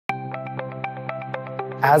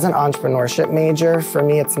As an entrepreneurship major, for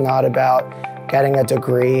me, it's not about getting a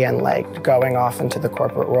degree and like going off into the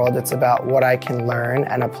corporate world. It's about what I can learn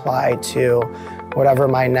and apply to whatever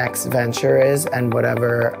my next venture is and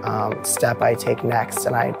whatever step I take next.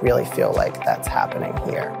 And I really feel like that's happening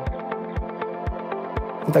here.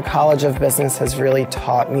 The College of Business has really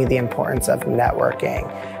taught me the importance of networking.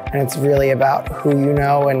 And it's really about who you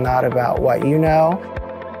know and not about what you know.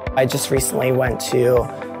 I just recently went to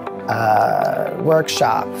a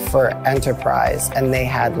workshop for enterprise, and they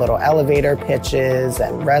had little elevator pitches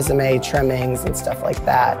and resume trimmings and stuff like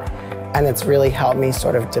that. And it's really helped me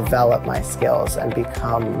sort of develop my skills and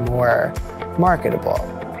become more marketable.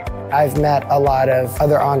 I've met a lot of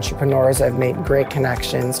other entrepreneurs. I've made great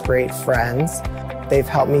connections, great friends. They've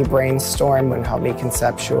helped me brainstorm and helped me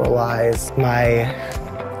conceptualize my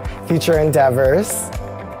future endeavors.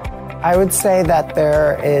 I would say that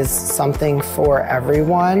there is something for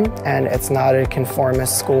everyone, and it's not a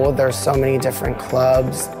conformist school. There's so many different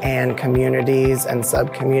clubs and communities and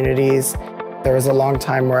sub-communities. There was a long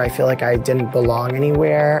time where I feel like I didn't belong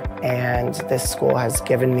anywhere, and this school has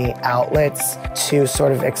given me outlets to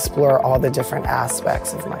sort of explore all the different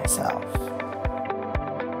aspects of myself.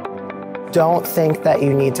 Don't think that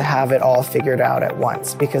you need to have it all figured out at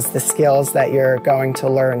once, because the skills that you're going to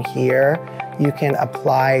learn here, you can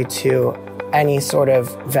apply to any sort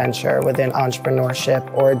of venture within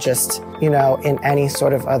entrepreneurship or just, in any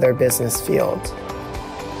sort of other business field.